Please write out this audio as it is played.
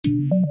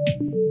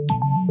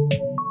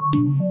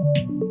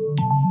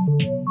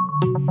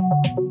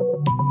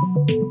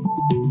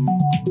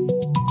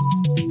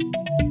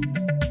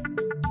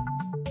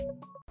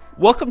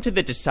Welcome to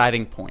The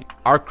Deciding Point,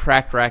 our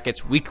Cracked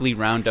Racquets weekly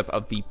roundup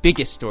of the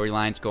biggest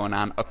storylines going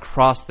on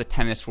across the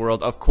tennis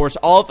world. Of course,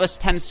 all of us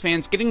tennis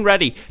fans getting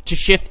ready to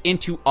shift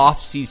into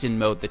off-season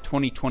mode. The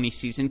 2020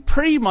 season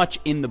pretty much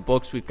in the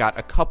books. We've got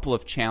a couple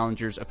of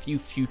challengers, a few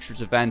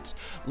futures events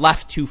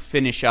left to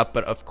finish up.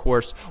 But of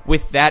course,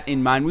 with that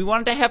in mind, we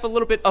wanted to have a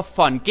little bit of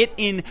fun, get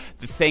in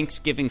the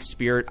Thanksgiving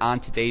spirit on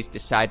today's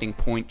Deciding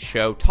Point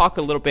show, talk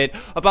a little bit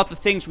about the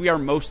things we are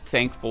most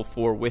thankful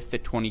for with the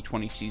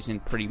 2020 season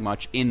pretty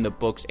much in the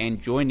books. And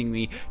joining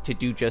me to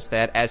do just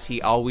that, as he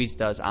always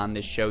does on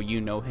this show, you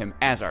know him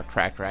as our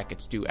Cracked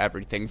Racquets Do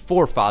Everything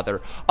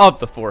forefather of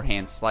the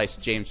forehand slice,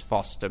 James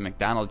Foster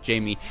McDonald.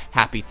 Jamie,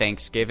 happy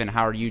Thanksgiving.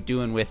 How are you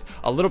doing with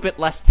a little bit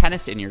less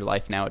tennis in your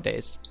life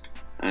nowadays?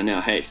 I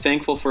know. Hey,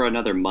 thankful for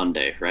another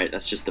Monday, right?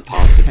 That's just the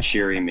positive,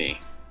 cheery me.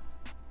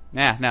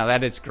 Yeah, no,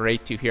 that is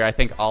great to hear. I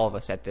think all of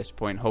us at this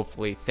point,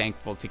 hopefully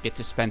thankful to get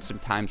to spend some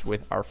time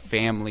with our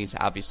families.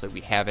 Obviously,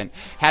 we haven't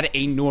had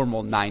a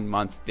normal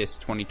 9-month this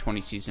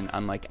 2020 season,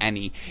 unlike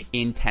any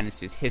in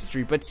tennis's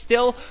history, but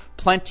still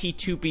plenty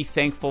to be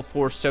thankful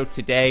for. So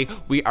today,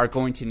 we are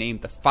going to name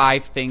the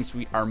 5 things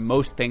we are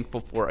most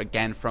thankful for,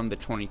 again, from the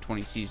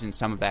 2020 season.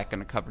 Some of that going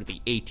to cover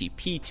the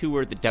ATP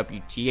Tour, the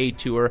WTA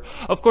Tour.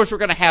 Of course, we're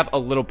going to have a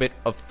little bit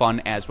of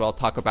fun as well,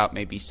 talk about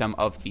maybe some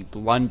of the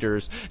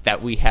blunders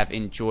that we have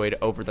enjoyed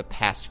over the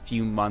past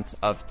few months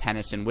of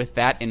tennis. And with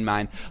that in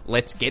mind,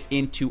 let's get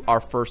into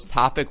our first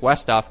topic.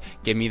 Westoff,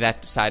 give me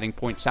that Deciding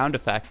Point sound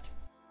effect.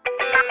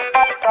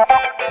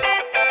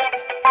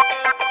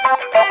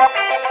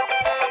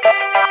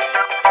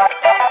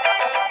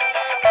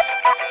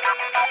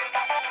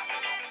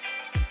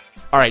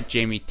 All right,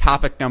 Jamie,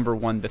 topic number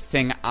 1, the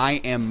thing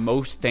I am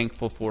most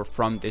thankful for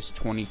from this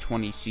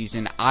 2020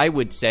 season, I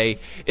would say,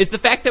 is the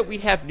fact that we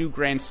have new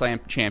Grand Slam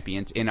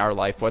champions in our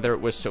life, whether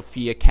it was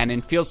Sofia Kenin,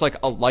 feels like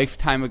a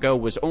lifetime ago,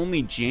 was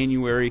only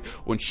January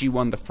when she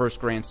won the first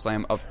Grand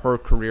Slam of her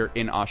career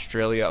in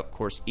Australia. Of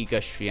course,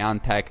 Iga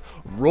Swiatek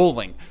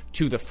rolling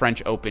to the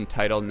French Open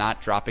title,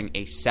 not dropping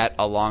a set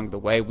along the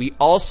way. We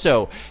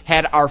also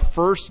had our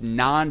first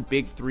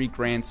non-Big 3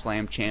 Grand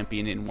Slam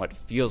champion in what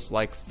feels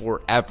like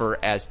forever,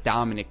 as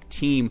Dominic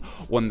Thiem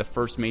won the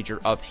first major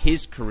of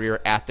his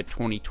career at the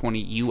 2020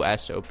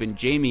 U.S. Open.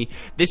 Jamie,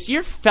 this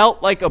year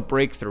felt like a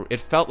breakthrough. It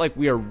felt like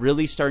we are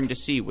really starting to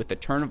see, with the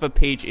turn of a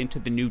page into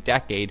the new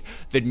decade,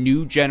 the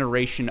new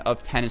generation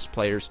of tennis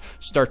players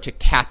start to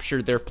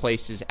capture their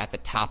places at the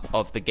top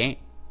of the game.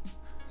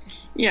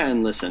 Yeah,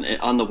 and listen,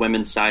 on the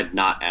women's side,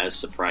 not as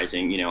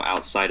surprising.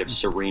 Outside of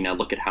Serena,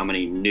 look at how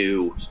many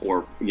new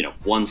or,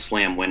 one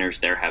slam winners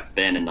there have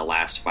been in the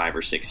last 5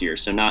 or 6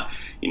 years. So not,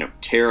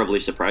 terribly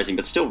surprising,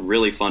 but still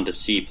really fun to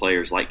see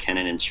players like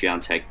Kenin and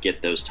Swiatek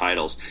get those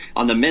titles.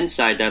 On the men's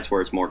side, that's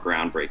where it's more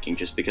groundbreaking,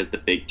 just because the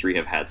Big 3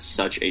 have had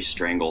such a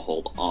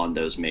stranglehold on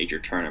those major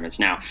tournaments.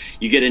 Now,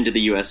 you get into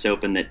the U.S.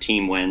 Open, that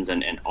Thiem wins,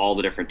 and all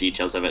the different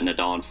details of it,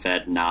 Nadal and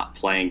Fed not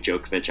playing,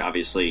 Djokovic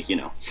obviously,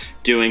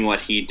 doing what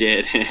he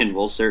did, and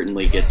we'll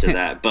certainly get to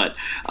that. But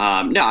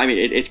no, I mean,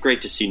 it's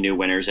great to see new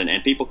winners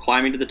and people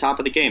climbing to the top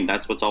of the game.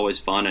 That's what's always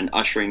fun, and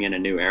ushering in a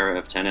new era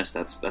of tennis.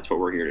 That's what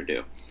we're here to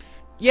do.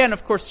 Yeah, and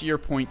of course, to your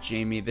point,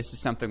 Jamie, this is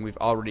something we've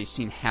already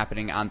seen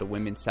happening on the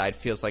women's side.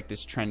 Feels like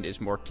this trend is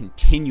more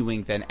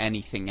continuing than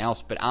anything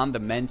else. But on the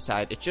men's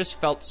side, it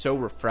just felt so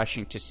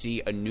refreshing to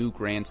see a new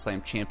Grand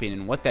Slam champion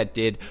and what that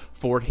did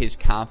for his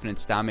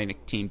confidence.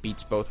 Dominic Thiem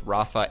beats both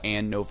Rafa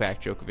and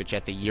Novak Djokovic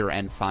at the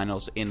year-end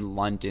finals in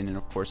London. And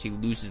of course, he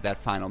loses that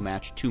final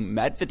match to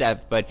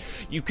Medvedev. But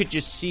you could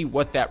just see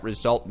what that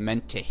result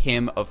meant to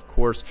him. Of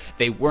course,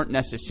 they weren't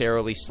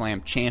necessarily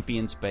Slam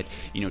champions, but,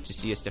 to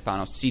see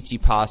Stefanos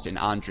Tsitsipas and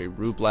Andrei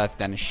Rublev,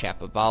 Denis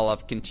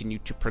Shapovalov continue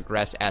to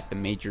progress at the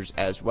majors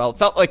as well. It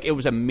felt like it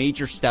was a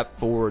major step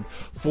forward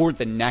for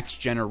the next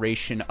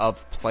generation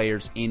of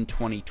players in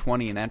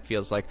 2020, and that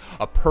feels like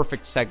a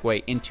perfect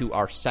segue into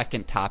our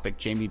second topic,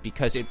 Jamie,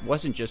 because it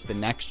wasn't just the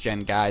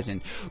next-gen guys,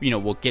 and,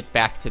 we'll get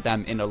back to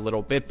them in a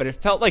little bit, but it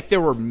felt like there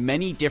were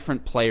many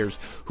different players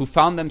who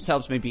found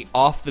themselves maybe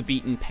off the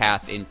beaten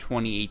path in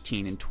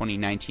 2018 and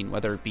 2019,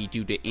 whether it be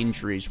due to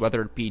injuries,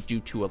 whether it be due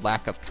to a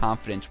lack of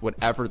confidence,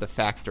 whatever the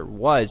factor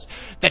was,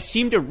 that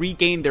seemed to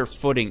regain their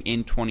footing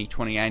in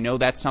 2020. I know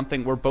that's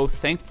something we're both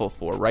thankful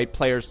for, right?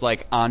 Players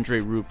like Andrei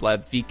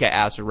Rublev, Vika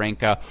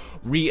Azarenka,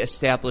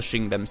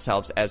 reestablishing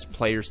themselves as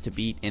players to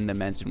beat in the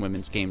men's and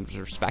women's games,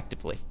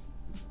 respectively.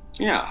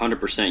 Yeah,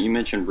 100%. You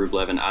mentioned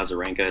Rublev and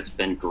Azarenka. It's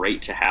been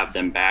great to have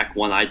them back.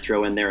 One I'd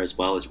throw in there as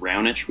well is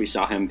Raonic. We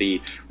saw him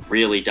be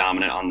really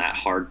dominant on that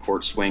hard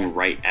court swing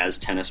right as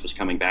tennis was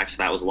coming back,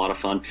 so that was a lot of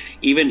fun.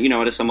 Even,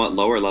 at a somewhat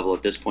lower level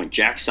at this point,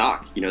 Jack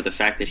Sock, the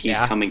fact that he's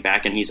coming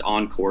back and he's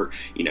on court,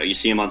 you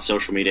see him on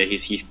social media,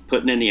 he's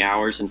putting in the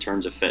hours in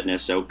terms of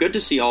fitness. So good to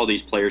see all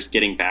these players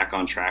getting back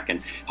on track,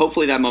 and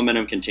hopefully that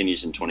momentum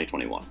continues in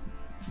 2021.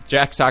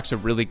 Jack Sock's a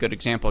really good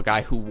example, a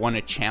guy who won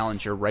a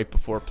challenger right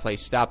before play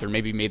stopped, or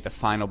maybe made the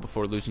final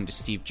before losing to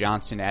Steve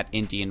Johnson at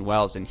Indian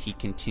Wells, and he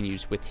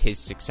continues with his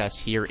success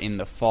here in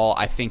the fall.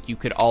 I think you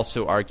could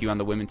also argue on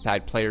the women's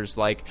side players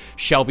like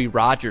Shelby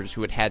Rogers,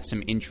 who had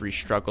some injury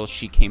struggles.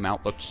 She came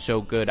out, looked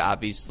so good,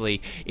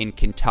 obviously, in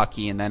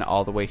Kentucky, and then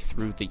all the way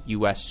through the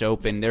U.S.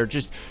 Open. There are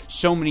just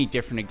so many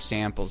different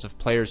examples of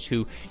players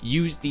who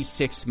used these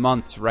 6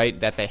 months, right,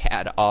 that they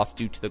had off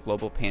due to the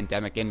global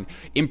pandemic and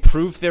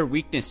improved their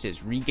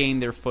weaknesses, regain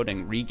their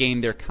footing,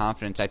 regain their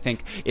confidence. I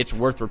think it's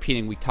worth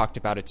repeating. We talked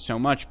about it so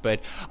much,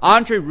 but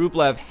Andrei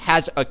Rublev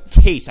has a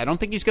case. I don't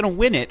think he's going to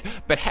win it,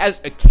 but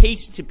has a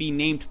case to be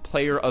named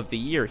Player of the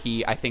Year.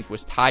 He, I think,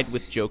 was tied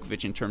with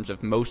Djokovic in terms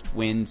of most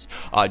wins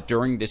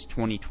during this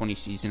 2020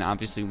 season.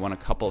 Obviously won a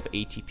couple of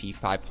ATP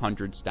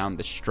 500s down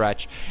the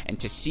stretch, and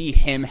to see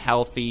him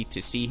healthy,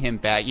 to see him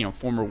back,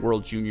 former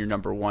world junior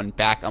 #1,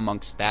 back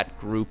amongst that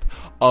group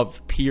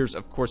of peers.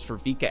 Of course, for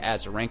Vika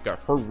Azarenka,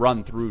 her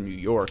run through New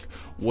York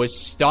was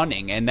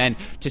stunning. And then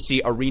to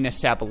see Aryna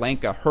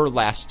Sabalenka, her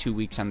last 2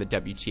 weeks on the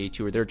WTA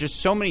Tour. There are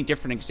just so many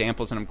different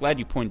examples, and I'm glad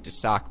you pointed to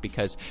Sock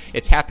because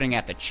it's happening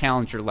at the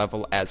challenger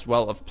level as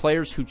well, of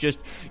players who just,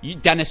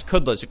 Dennis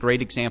Kudla is a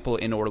great example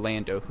in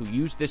Orlando, who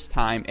used this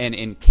time and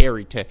in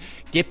Cary to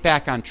get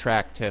back on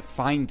track, to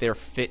find their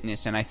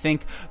fitness. And I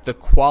think the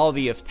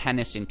quality of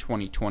tennis in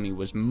 2020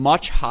 was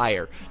much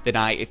higher than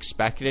I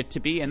expected it to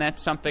be, and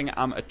that's something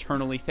I'm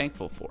eternally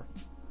thankful for.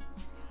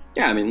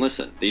 Yeah, I mean,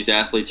 listen, these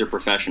athletes are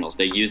professionals.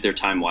 They use their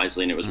time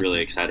wisely, and it was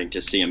really exciting to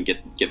see them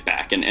get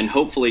back. And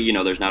hopefully,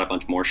 there's not a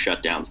bunch more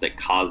shutdowns that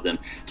cause them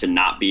to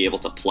not be able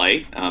to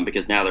play,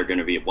 because now they're going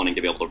to be wanting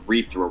to be able to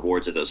reap the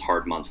rewards of those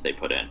hard months they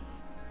put in.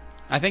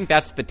 I think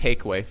that's the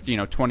takeaway.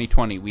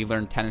 2020, we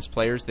learned tennis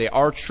players, they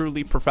are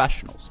truly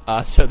professionals.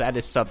 So that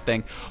is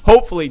something,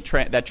 hopefully,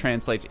 that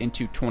translates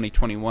into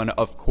 2021.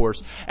 Of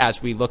course,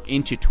 as we look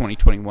into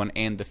 2021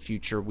 and the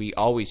future, we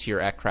always here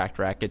at Cracked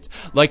Racquets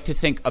like to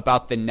think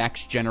about the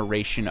next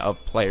generation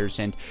of players.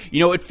 And,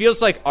 it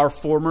feels like our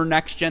former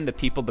next gen, the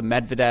people, the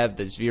Medvedev,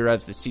 the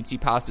Zverevs, the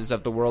Tsitsipas's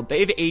of the world,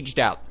 they've aged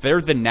out. They're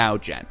the now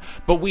gen.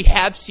 But we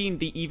have seen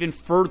the even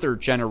further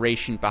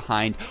generation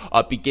behind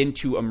begin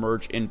to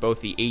emerge in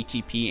both the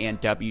ATP and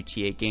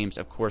WTA games.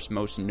 Of course,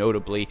 most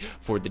notably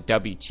for the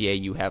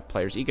WTA, you have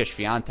players, Iga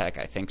Swiatek,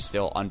 I think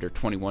still under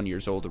 21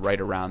 years old,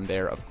 right around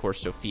there. Of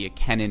course, Sophia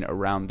Kenin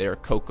around there,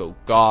 Coco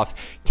Gauff,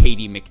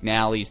 Katie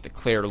McNally's, the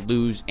Claire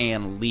Liu's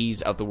and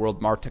Lee's of the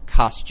world, Marta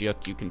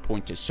Kostyuk. You can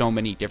point to so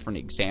many different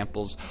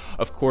examples.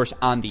 Of course,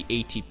 on the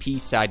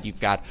ATP side, you've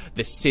got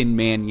the Sin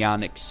Man,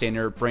 Yannick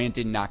Sinner,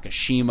 Brandon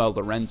Nakashima,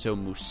 Lorenzo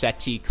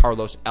Musetti,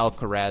 Carlos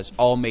Alcaraz,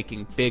 all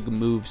making big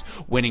moves,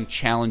 winning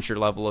challenger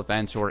level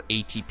events or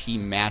ATP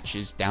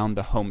matches down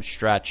the home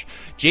stretch.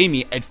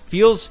 Jamie, it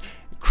feels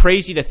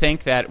crazy to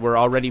think that we're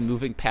already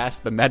moving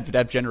past the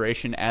Medvedev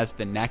generation as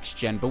the next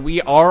gen, but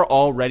we are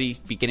already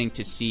beginning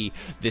to see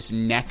this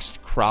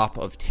next crop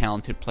of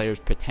talented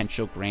players,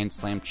 potential Grand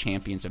Slam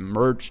champions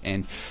emerge,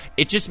 and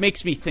it just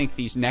makes me think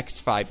these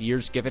next 5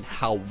 years, given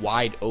how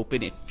wide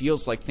open it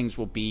feels like things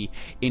will be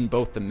in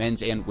both the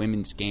men's and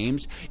women's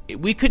games,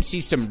 we could see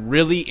some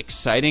really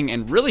exciting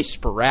and really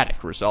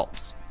sporadic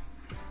results.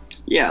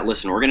 Yeah,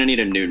 listen, we're going to need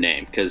a new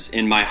name because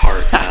in my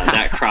heart,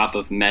 that crop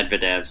of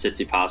Medvedev,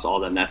 Tsitsipas, all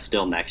them, that's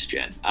still next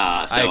gen.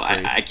 So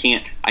I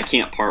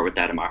can't part with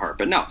that in my heart.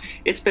 But no,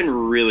 it's been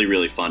really,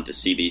 really fun to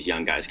see these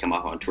young guys come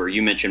up on tour.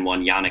 You mentioned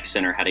one, Yannick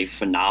Sinner had a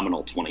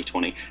phenomenal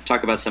 2020.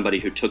 Talk about somebody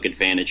who took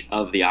advantage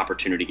of the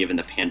opportunity given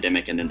the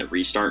pandemic and then the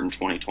restart in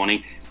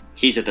 2020.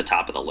 He's at the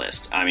top of the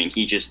list. I mean,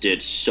 he just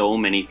did so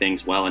many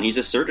things well, and he's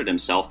asserted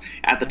himself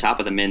at the top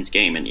of the men's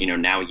game. And,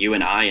 now you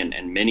and I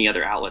and many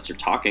other outlets are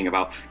talking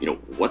about,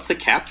 what's the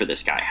cap for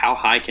this guy? How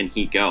high can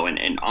he go?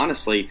 And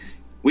honestly,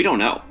 we don't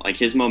know. Like,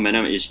 his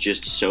momentum is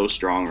just so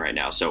strong right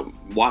now. So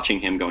watching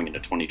him going into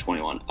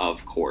 2021,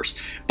 of course.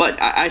 But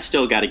I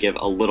still got to give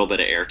a little bit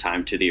of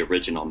airtime to the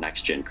original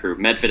next-gen crew.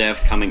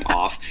 Medvedev coming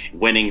off,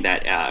 winning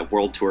that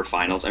World Tour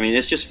Finals. I mean,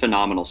 it's just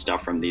phenomenal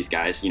stuff from these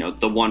guys.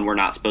 The one we're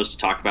not supposed to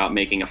talk about,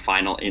 making a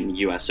final in the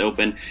U.S.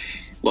 Open.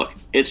 Look,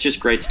 it's just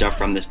great stuff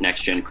from this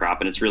next-gen crop,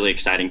 and it's really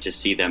exciting to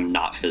see them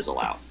not fizzle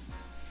out.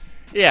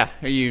 Yeah,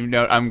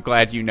 I'm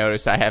glad you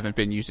noticed I haven't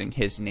been using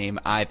his name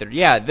either.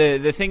 Yeah,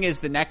 the thing is,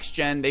 the next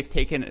gen, they've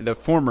taken the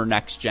former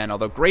next gen,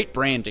 although great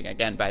branding,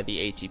 again, by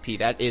the ATP,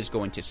 that is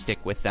going to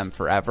stick with them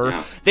forever.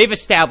 Yeah. They've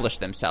established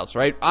themselves,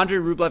 right? Andrei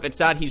Rublev,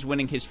 it's not he's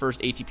winning his first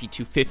ATP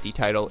 250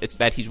 title, it's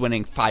that he's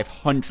winning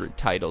 500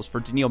 titles. For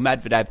Daniil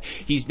Medvedev,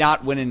 he's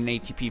not winning an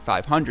ATP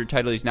 500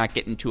 title, he's not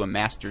getting to a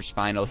Masters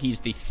final.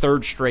 He's the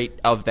third straight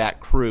of that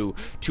crew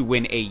to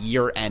win a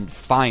year-end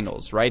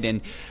finals, right?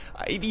 And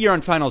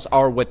year-end finals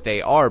are what they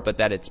they are, but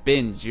that it's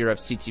been Zverev,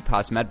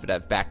 Tsitsipas,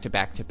 Medvedev back to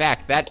back to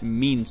back. That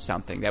means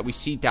something. That we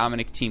see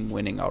Dominic Thiem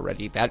winning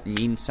already, that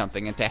means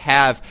something. And to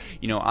have,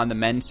 on the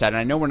men's side, and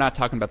I know we're not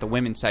talking about the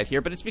women's side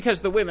here, but it's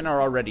because the women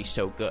are already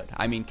so good.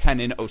 I mean,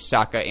 Kenin,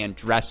 Osaka,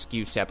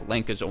 Andreescu,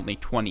 Sabalenka's only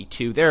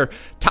 22. They're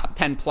top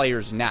 10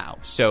 players now,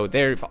 so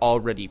they've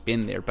already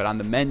been there. But on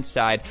the men's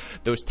side,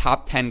 those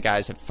top 10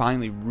 guys have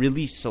finally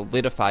really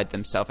solidified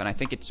themselves, and I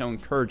think it's so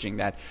encouraging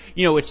that,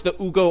 it's the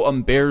Ugo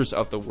Umberts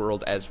of the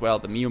world as well,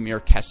 the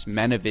Miomir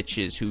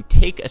Kecmanoviches, who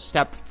take a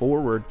step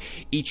forward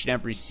each and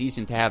every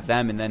season, to have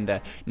them, and then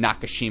the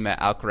Nakashima,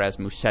 Alcaraz,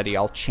 Musetti,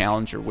 all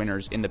challenger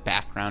winners in the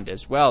background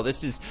as well.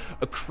 This is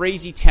a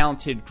crazy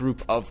talented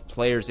group of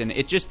players, and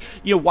it just,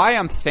 why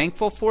I'm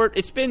thankful for it,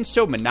 it's been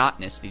so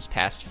monotonous these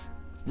past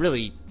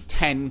really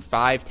 10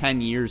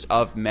 years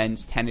of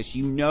men's tennis.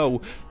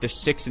 The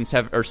 6 and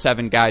 7 or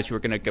 7 guys who are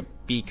going to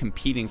be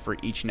competing for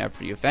each and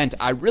every event.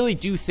 I really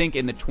do think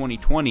in the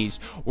 2020s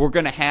we're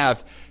going to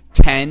have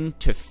 10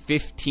 to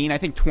 15. I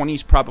think 20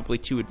 is probably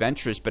too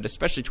adventurous, but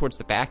especially towards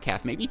the back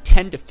half, maybe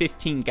 10 to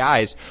 15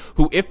 guys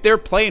who, if they're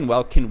playing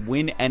well, can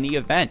win any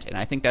event. And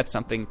I think that's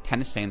something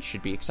tennis fans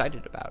should be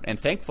excited about and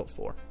thankful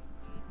for.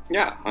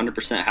 Yeah,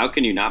 100%. How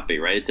can you not be,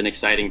 right? It's an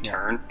exciting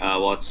turn.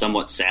 While it's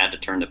somewhat sad to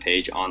turn the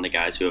page on the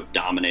guys who have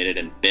dominated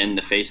and been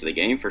the face of the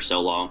game for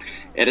so long,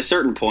 at a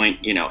certain point,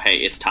 hey,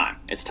 it's time.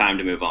 It's time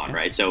to move on,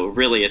 right? So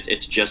really,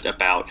 it's just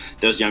about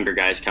those younger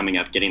guys coming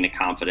up, getting the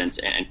confidence,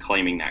 and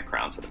claiming that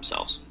crown for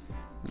themselves.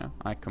 No,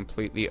 I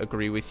completely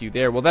agree with you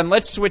there. Well, then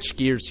let's switch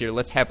gears here.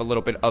 Let's have a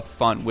little bit of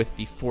fun with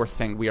the fourth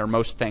thing we are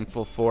most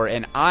thankful for.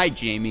 And I,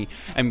 Jamie,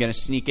 am going to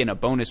sneak in a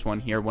bonus one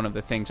here. One of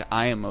the things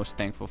I am most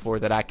thankful for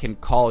that I can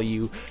call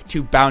you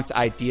to bounce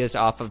ideas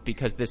off of,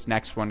 because this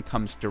next one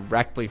comes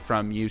directly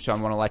from you. So I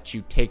want to let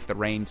you take the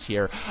reins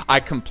here. I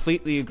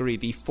completely agree.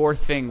 The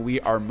fourth thing we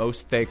are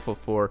most thankful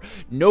for,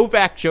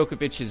 Novak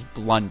Djokovic's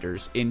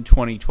blunders in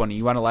 2020.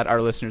 You want to let our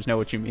listeners know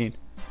what you mean?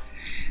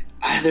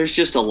 There's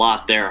just a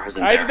lot there,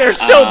 isn't there?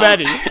 There's so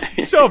many.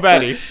 So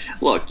many.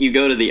 Look, you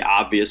go to the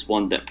obvious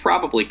one that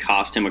probably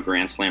cost him a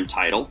Grand Slam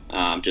title,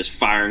 just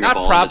firing a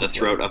ball into the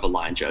throat of a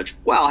line judge.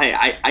 Well, hey,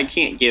 I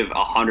can't give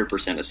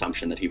 100%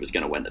 assumption that he was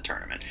going to win the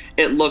tournament.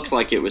 It looked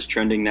like it was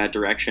trending that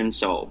direction,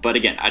 but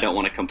again, I don't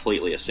want to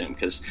completely assume,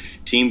 because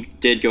Thiem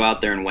did go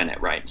out there and win it,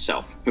 right?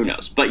 So, who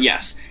knows? But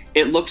yes,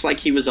 it looks like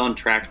he was on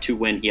track to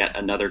win yet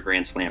another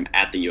Grand Slam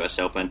at the U.S.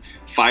 Open.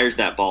 Fires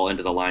that ball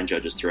into the line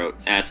judge's throat.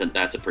 That's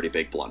a pretty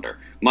big blunder.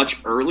 Much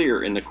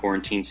earlier in the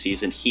quarantine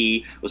season,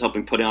 he was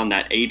hoping to put on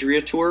that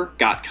Adria Tour,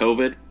 got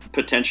COVID,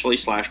 potentially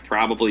 /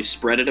 probably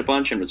spread it a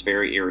bunch, and was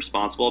very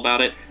irresponsible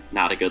about it.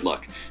 Not a good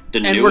look.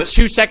 We're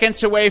 2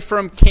 seconds away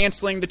from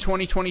canceling the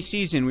 2020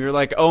 season. We were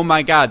like, oh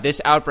my God,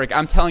 this outbreak.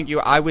 I'm telling you,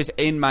 I was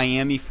in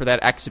Miami for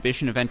that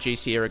exhibition event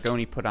JC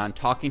Aragoni put on,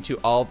 talking to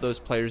all of those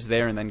players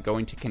there, and then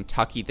going to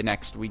Kentucky the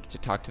next week to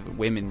talk to the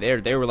women there.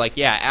 They were like,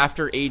 yeah,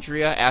 after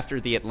Adria, after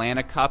the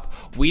Atlanta Cup,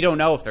 we don't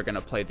know if they're going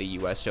to play the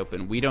U.S.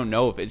 Open. We don't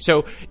know if it.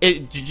 So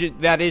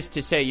that is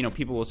to say,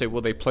 people will say,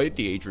 well, they played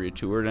the Adria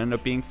Tour. It ended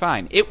up being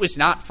fine. It was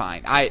not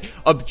fine.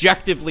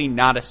 Objectively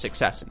not a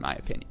success, in my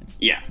opinion.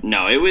 Yeah,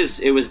 no, it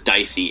was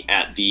dicey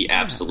at the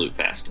absolute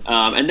best.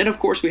 And then, of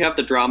course, we have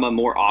the drama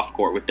more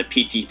off-court with the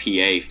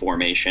PTPA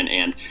formation,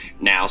 and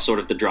now sort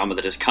of the drama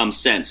that has come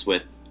since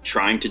with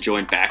trying to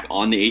join back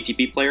on the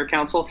ATP Player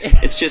Council.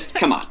 It's just,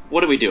 come on,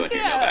 what are we doing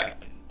here, Novak?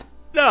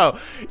 No,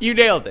 you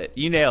nailed it.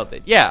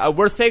 Yeah,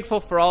 we're thankful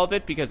for all of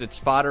it, because it's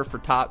fodder for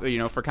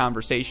for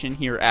conversation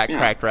here at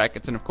Cracked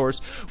Racquets. And of course,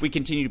 we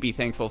continue to be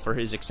thankful for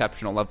his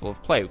exceptional level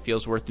of play. It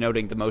feels worth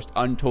noting the most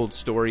untold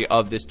story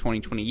of this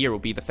 2020 year will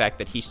be the fact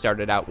that he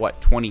started out,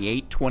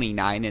 28,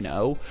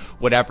 29-0,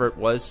 whatever it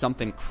was,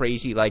 something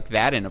crazy like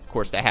that. And of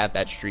course, to have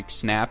that streak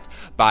snapped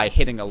by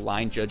hitting a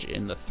line judge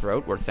in the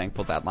throat. We're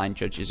thankful that line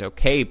judge is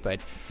okay, but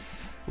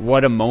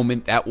what a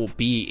moment that will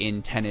be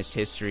in tennis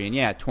history. And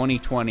yeah,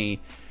 2020...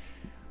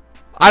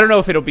 I don't know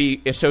if it'll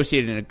be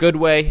associated in a good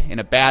way, in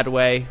a bad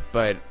way,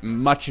 but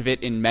much of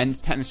it in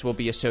men's tennis will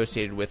be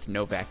associated with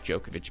Novak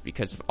Djokovic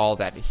because of all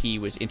that he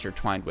was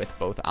intertwined with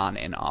both on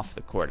and off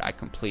the court. I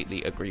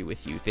completely agree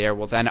with you there.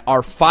 Well, then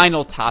our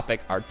final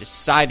topic, our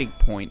deciding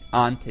point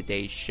on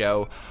today's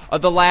show,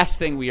 the last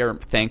thing we are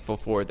thankful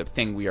for, the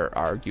thing we are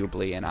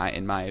arguably, and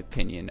in my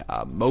opinion,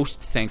 most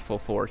thankful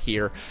for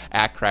here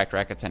at Cracked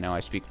Racquets. I know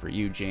I speak for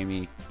you,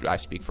 Jamie. I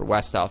speak for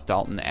Westhoff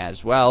Dalton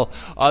as well.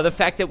 The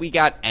fact that we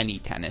got any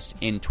tennis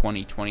in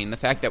 2020, and the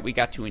fact that we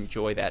got to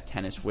enjoy that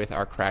tennis with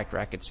our Cracked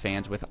Racquets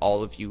fans, with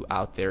all of you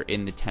out there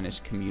in the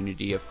tennis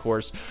community. Of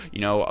course,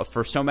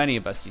 for so many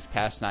of us these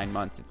past 9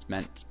 months, it's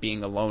meant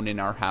being alone in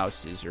our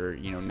houses, or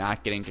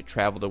not getting to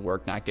travel to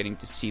work, not getting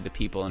to see the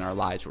people in our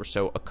lives we're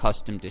so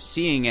accustomed to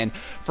seeing. And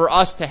for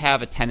us to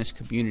have a tennis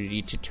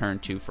community to turn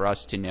to, for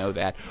us to know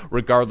that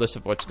regardless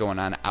of what's going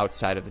on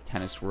outside of the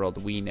tennis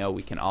world, we know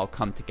we can all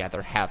come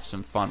together, have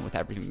some fun with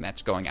everything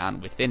that's going on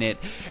within it.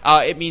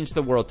 It means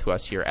the world to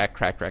us here at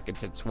Cracked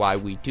Racquets. It's why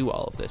we do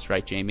all of this,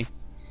 right, Jamie?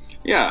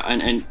 Yeah,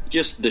 and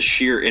just the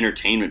sheer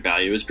entertainment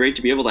value. It was great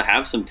to be able to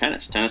have some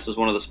tennis. Tennis is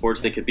one of the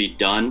sports that could be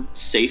done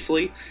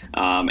safely,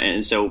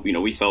 and so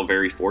we felt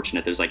very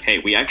fortunate. There's like, hey,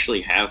 we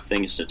actually have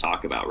things to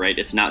talk about, right?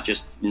 It's not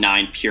just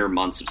 9 pure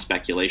months of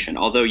speculation.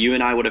 Although you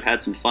and I would have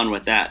had some fun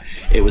with that,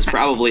 it was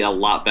probably a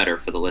lot better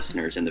for the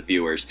listeners and the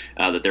viewers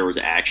that there was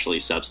actually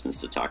substance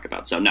to talk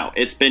about. So no,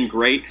 it's been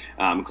great.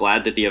 I'm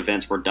glad that the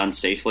events were done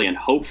safely, and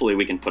hopefully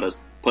we can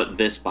put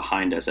this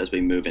behind us as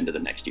we move into the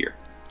next year.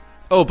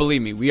 Oh,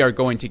 believe me, we are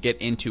going to get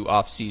into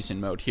off-season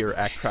mode here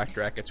at Cracked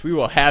Racquets. We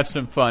will have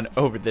some fun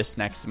over this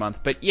next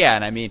month. But yeah,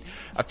 and I mean,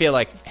 I feel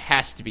like it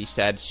has to be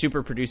said,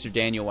 super producer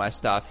Daniel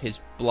Westoff, his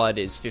blood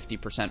is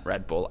 50%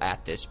 Red Bull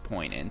at this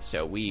point, and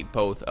so we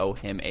both owe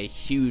him a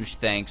huge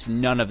thanks.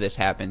 None of this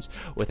happens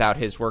without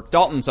his work.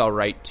 Dalton's all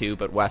right too,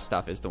 but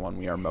Westoff is the one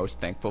we are most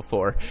thankful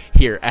for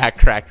here at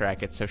Cracked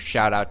Racquets, so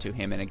shout out to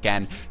him. And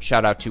again,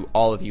 shout out to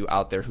all of you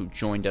out there who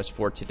joined us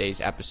for today's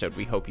episode.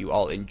 We hope you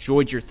all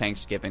enjoyed your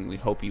Thanksgiving. We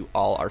hope you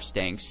all are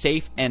staying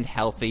safe and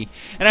healthy,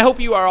 and I hope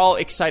you are all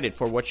excited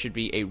for what should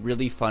be a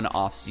really fun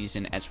off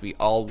season as we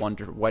all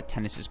wonder what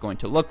tennis is going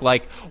to look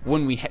like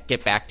when we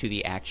get back to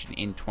the action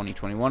in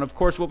 2021. Of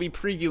course, we'll be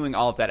previewing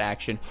all of that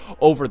action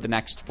over the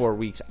next 4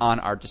 weeks on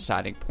our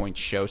Deciding Points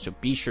show, so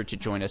be sure to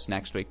join us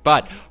next week.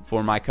 But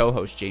for my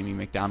co-host Jamie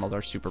McDonald,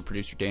 our super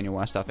producer Daniel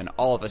Westoff, and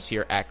all of us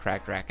here at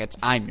Cracked Racquets,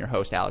 I'm your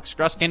host Alex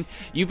Gruskin.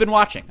 You've been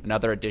watching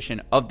another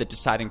edition of The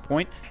Deciding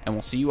Point, and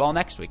we'll see you all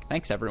next week.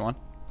 Thanks, everyone.